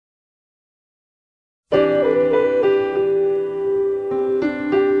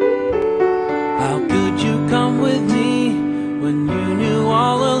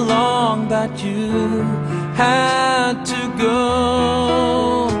that you had to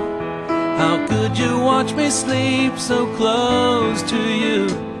go. How could you watch me sleep so close to you,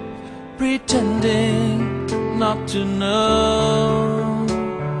 pretending not to know?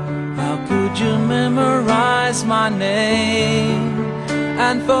 How could you memorize my name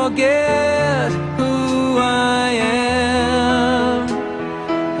and forget who I am?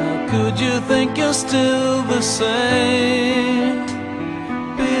 How could you think you're still the same,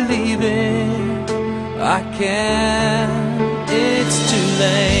 believing I can? It's too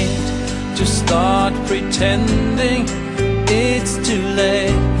late to start pretending. It's too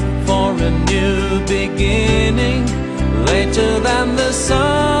late for a new beginning. Later than the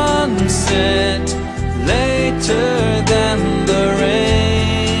sunset, later than the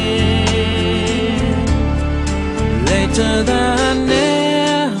rain, later than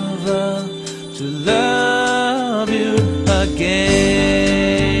never to love you again.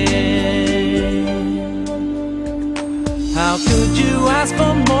 How could you ask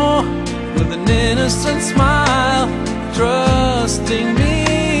for more with an innocent smile, trusting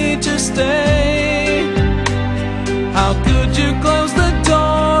me to stay? How could you close the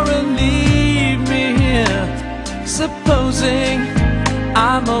door and leave me here, supposing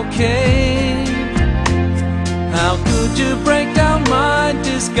I'm okay? How could you break down my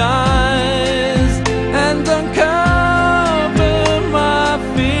disguise